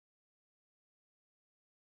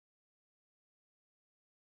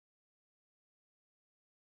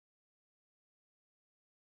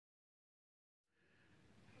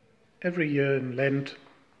Every year in Lent,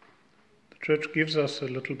 the Church gives us a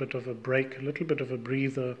little bit of a break, a little bit of a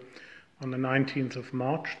breather on the 19th of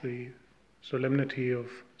March, the Solemnity of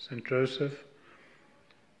St. Joseph.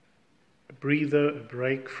 A breather, a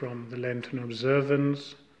break from the Lenten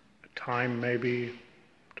observance, a time maybe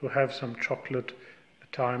to have some chocolate,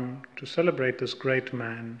 a time to celebrate this great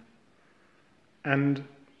man. And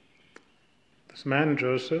this man,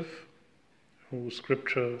 Joseph, who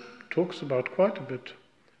Scripture talks about quite a bit,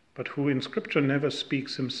 but who in Scripture never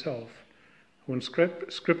speaks himself, who in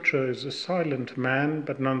Scripture is a silent man,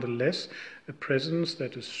 but nonetheless a presence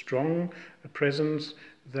that is strong, a presence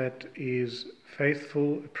that is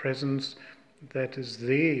faithful, a presence that is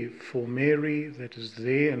there for Mary, that is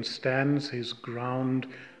there and stands his ground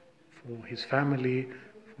for his family,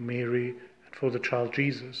 for Mary, and for the child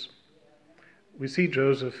Jesus. We see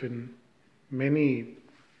Joseph in many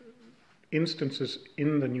instances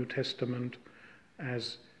in the New Testament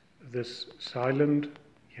as this silent,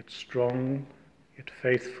 yet strong, yet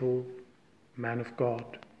faithful man of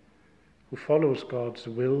God, who follows God's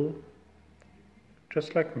will,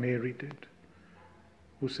 just like Mary did,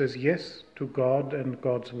 who says yes to God and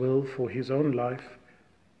God's will for his own life,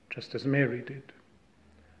 just as Mary did,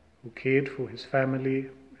 who cared for his family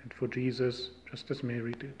and for Jesus, just as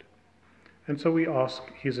Mary did. And so we ask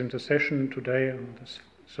his intercession today on this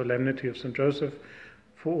Solemnity of St. Joseph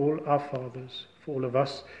for all our fathers, for all of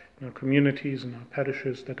us in our communities and our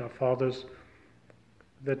parishes that are fathers,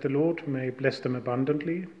 that the Lord may bless them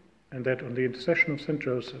abundantly, and that on the intercession of St.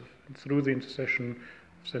 Joseph and through the intercession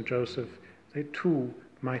of St. Joseph, they too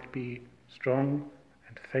might be strong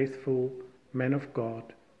and faithful men of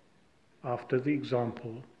God after the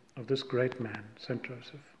example of this great man, St.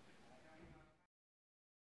 Joseph.